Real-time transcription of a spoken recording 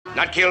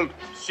Not killed?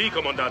 Si,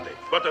 Comandante.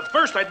 But at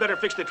first, I'd better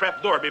fix the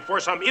trap door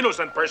before some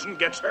innocent person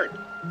gets hurt.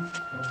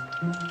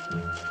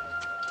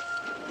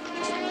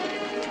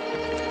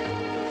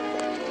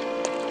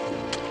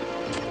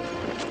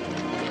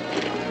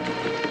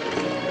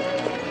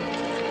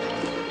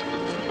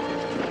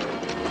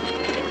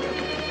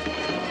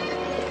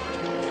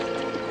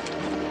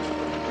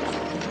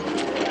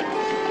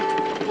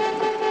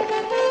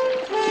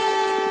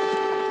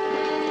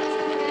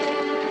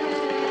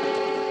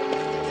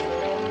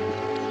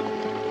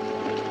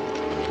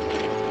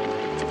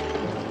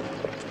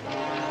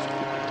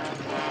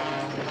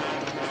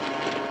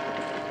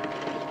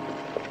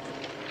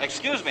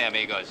 Excuse me,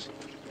 amigos.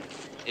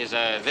 Is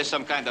this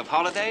some kind of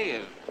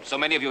holiday? So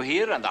many of you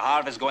here and the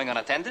harvest going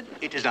unattended?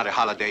 It is not a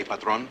holiday,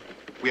 Patron.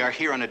 We are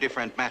here on a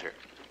different matter.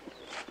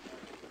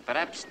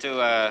 Perhaps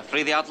to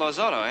free the outlaw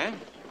Zorro, eh?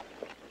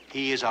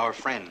 He is our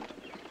friend.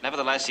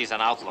 Nevertheless, he's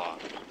an outlaw.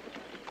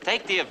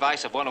 Take the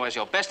advice of one who has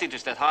your best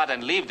interest at heart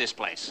and leave this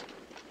place.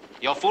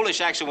 Your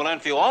foolish action will earn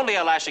for you only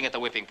a lashing at the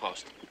whipping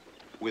post.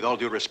 With all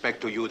due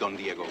respect to you, Don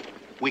Diego,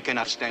 we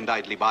cannot stand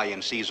idly by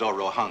and see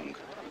Zorro hung.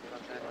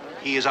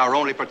 He is our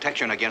only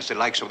protection against the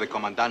likes of the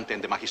Comandante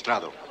and the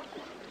Magistrado.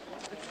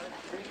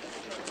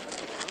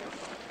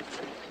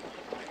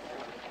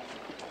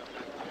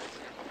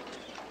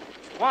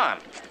 Juan,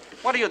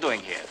 what are you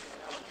doing here?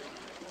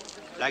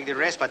 Like the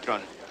rest,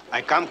 Patron.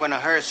 I come when I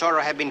heard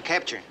Zorro had been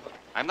captured.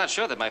 I'm not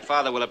sure that my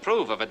father will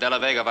approve of a De La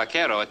Vega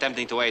vaquero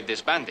attempting to aid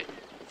this bandit.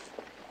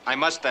 I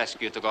must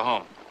ask you to go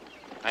home.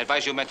 I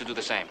advise you men to do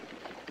the same.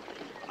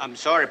 I'm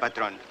sorry,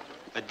 Patron,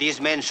 but this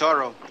man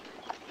Zorro,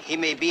 he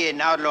may be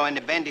an outlaw and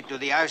a bandit to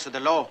the eyes of the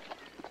law,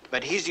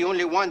 but he's the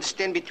only one to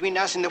stand between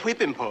us and the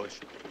whipping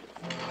post.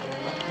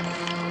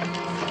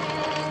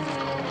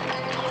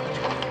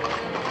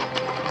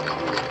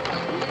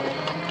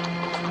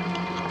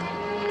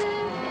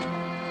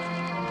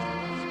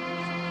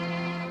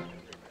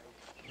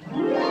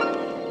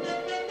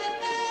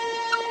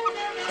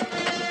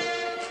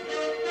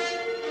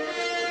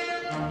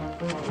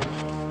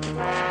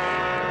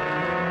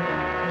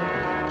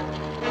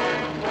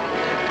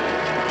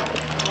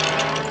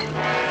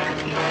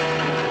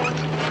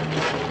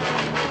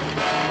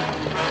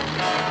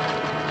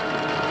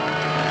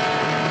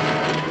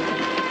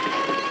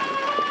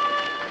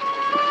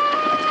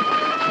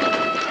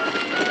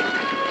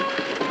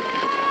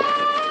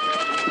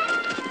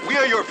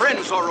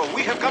 Zorro,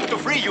 we have come to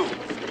free you.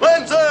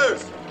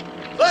 Lancers!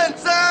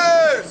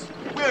 Lancers!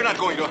 We're not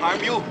going to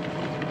harm you.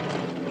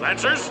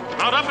 Lancers,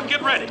 mount up and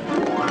get ready.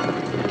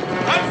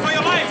 Run for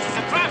your lives! It's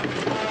a trap!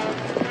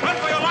 Run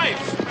for your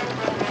lives!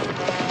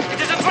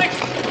 It is a trick!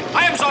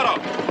 I am Zorro!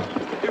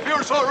 If you're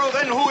Zorro,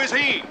 then who is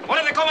he? One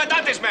of the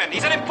Comandante's men.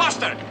 He's an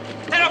imposter.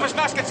 Tear off his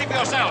mask and see for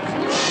yourself.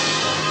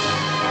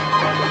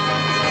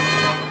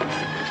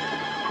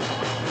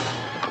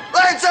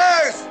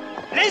 Lancers!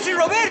 Lazy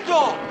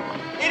Roberto!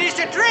 It is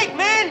a trick,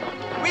 man!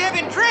 We have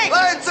been tricked!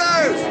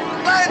 Lancers!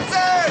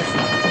 Lancers!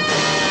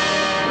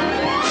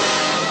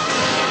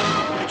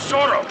 It's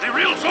Zorro, the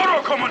real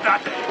Zorro,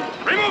 Comandante.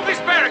 Remove this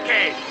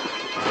barricade.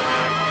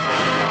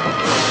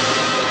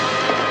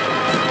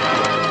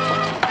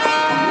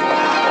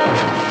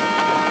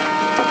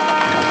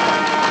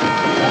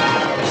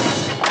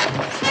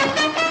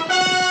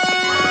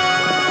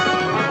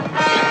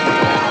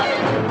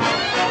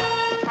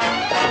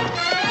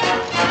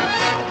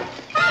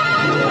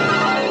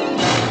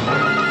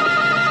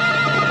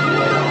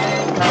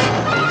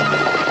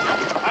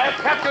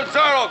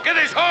 Zorro, get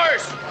his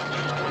horse!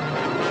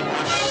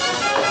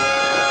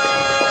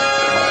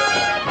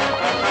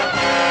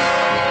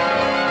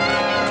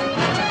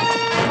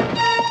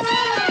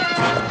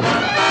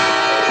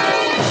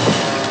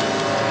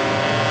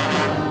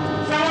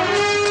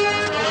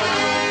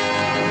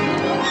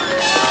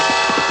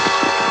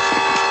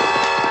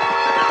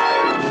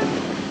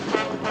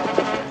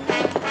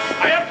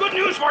 I have good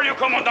news for you,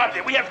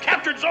 Comandante. We have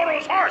captured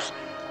Zorro's horse.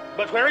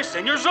 But where is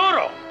Senor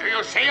Zorro? Do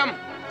you see him?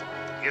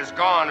 He is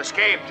gone,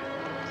 escaped.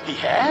 He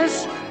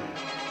has?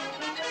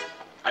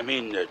 I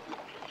mean,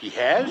 he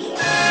has?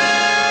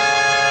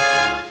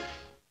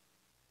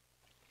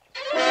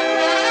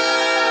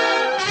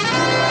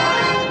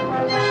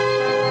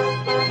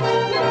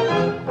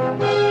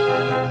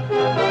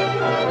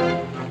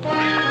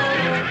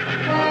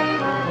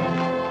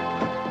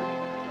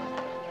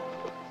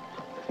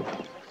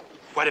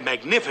 What a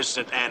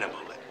magnificent animal.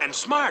 And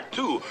smart,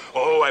 too.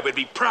 Oh, I would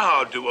be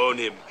proud to own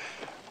him.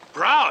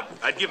 Proud.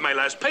 I'd give my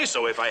last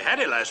peso if I had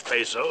a last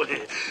peso.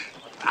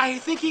 I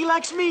think he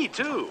likes me,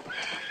 too.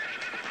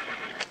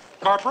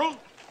 Corporal?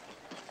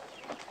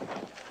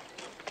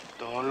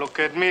 Don't look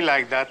at me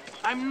like that.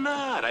 I'm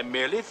not. I'm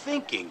merely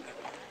thinking.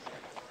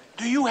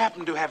 Do you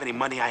happen to have any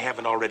money I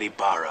haven't already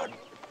borrowed?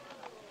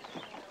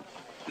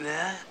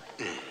 Nah?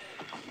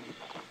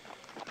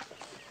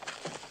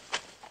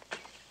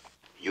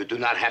 You do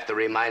not have to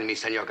remind me,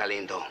 Senor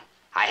Galindo.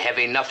 I have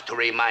enough to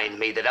remind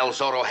me that El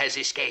Zorro has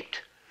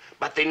escaped.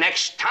 But the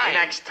next time... The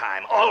next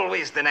time.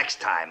 Always the next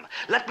time.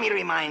 Let me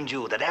remind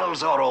you that El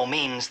Zorro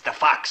means the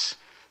fox.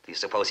 Do you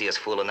suppose he is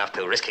fool enough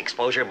to risk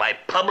exposure by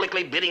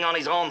publicly bidding on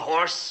his own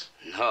horse?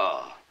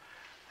 No.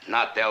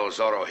 Not El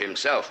Zorro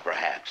himself,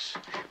 perhaps.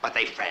 But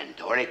a friend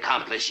or an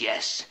accomplice,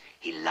 yes.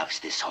 He loves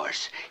this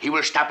horse. He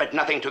will stop at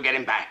nothing to get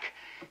him back.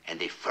 And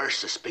the first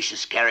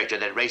suspicious character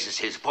that raises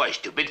his voice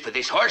to bid for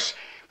this horse,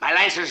 my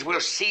lancers will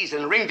seize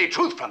and wring the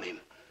truth from him.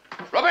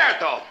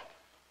 Roberto!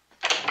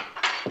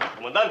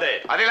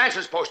 Comandante. Are the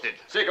lancers posted?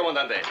 Sí,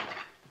 comandante.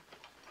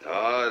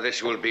 Oh,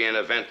 this will be an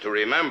event to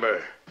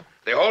remember.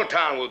 The whole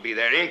town will be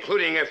there,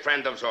 including a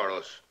friend of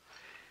Zorro's.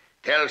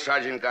 Tell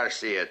Sergeant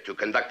Garcia to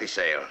conduct the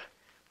sale.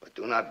 But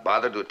do not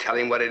bother to tell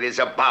him what it is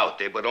about.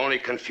 It would only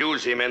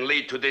confuse him and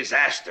lead to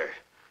disaster.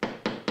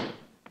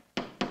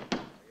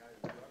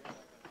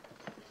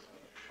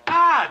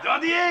 Ah,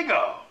 Don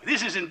Diego.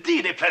 This is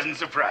indeed a pleasant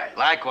surprise.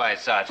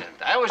 Likewise,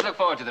 Sergeant. I always look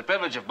forward to the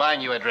privilege of buying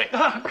you a drink.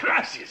 Oh,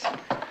 gracias.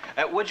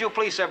 Would you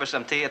please serve us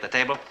some tea at the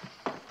table?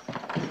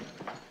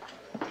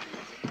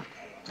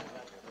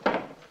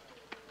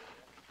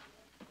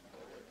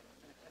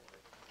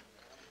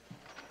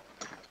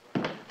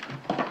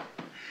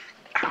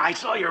 I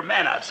saw your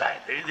man outside,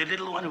 the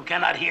little one who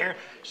cannot hear,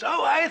 so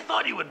I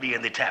thought you would be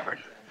in the tavern.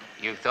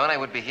 You thought I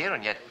would be here,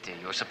 and yet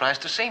you were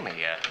surprised to see me.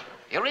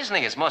 Your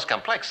reasoning is most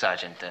complex,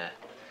 Sergeant.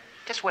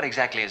 Just what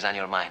exactly is on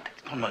your mind?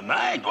 On my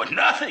mind? Oh,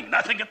 nothing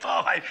at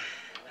all. I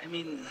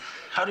mean,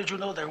 how did you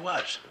know there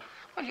was?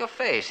 Well, your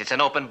face. It's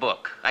an open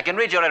book. I can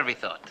read your every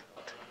thought.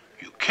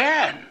 You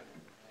can?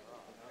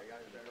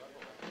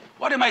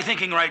 What am I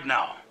thinking right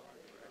now?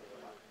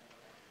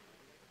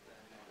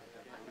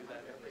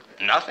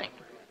 Nothing.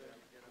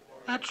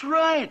 That's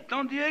right.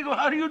 Don Diego,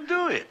 how do you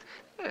do it?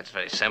 It's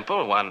very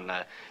simple. One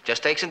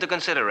just takes into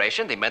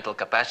consideration the mental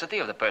capacity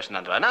of the person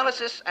under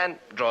analysis and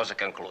draws a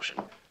conclusion.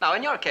 Now,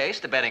 in your case,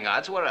 the betting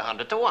odds were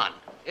 100 to 1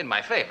 in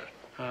my favor.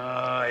 Oh,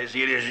 I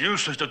see. It is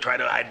useless to try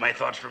to hide my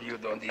thoughts from you,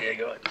 Don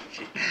Diego.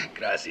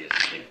 Gracias.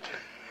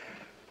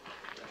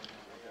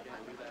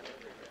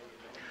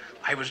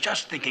 I was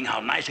just thinking how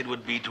nice it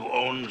would be to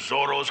own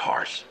Zorro's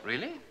horse.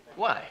 Really?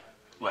 Why?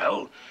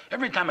 Well,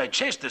 every time I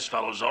chase this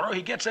fellow Zorro,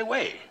 he gets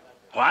away.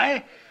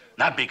 Why?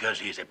 Not because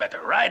he's a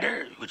better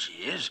rider, which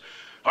he is,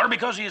 or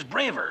because he is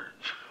braver,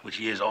 which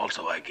he is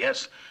also, I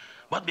guess,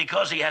 but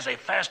because he has a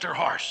faster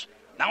horse.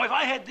 Now, if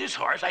I had this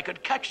horse, I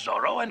could catch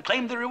Zorro and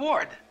claim the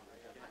reward.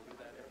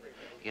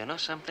 You know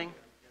something?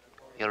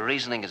 Your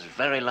reasoning is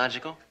very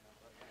logical.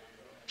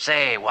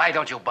 Say, why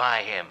don't you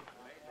buy him?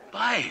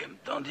 Buy him?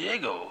 Don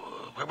Diego,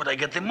 where would I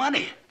get the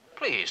money?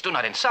 Please, do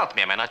not insult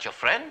me. Am I not your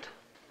friend?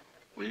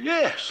 Well,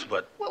 yes,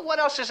 but... Well, what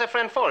else is a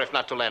friend for if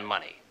not to lend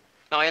money?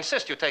 Now, I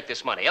insist you take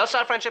this money, else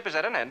our friendship is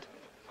at an end.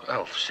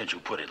 Well, since you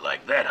put it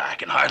like that, I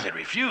can hardly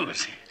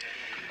refuse.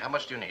 How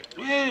much do you need?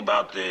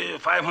 About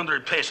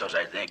 500 pesos,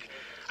 I think.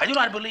 I do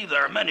not believe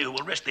there are many who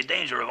will risk the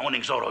danger of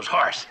owning Zorro's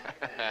horse.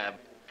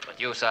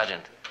 But you,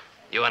 Sergeant,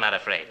 you are not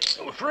afraid.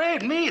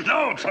 Afraid? Me?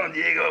 No, Don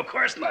Diego, of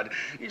course not.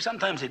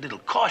 Sometimes a little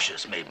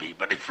cautious, maybe,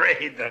 but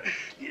afraid.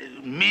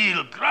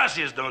 Mil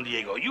gracias, Don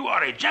Diego. You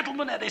are a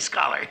gentleman and a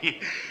scholar.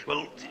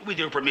 Well, with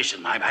your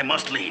permission, I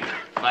must leave.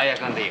 Vaya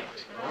con Dios.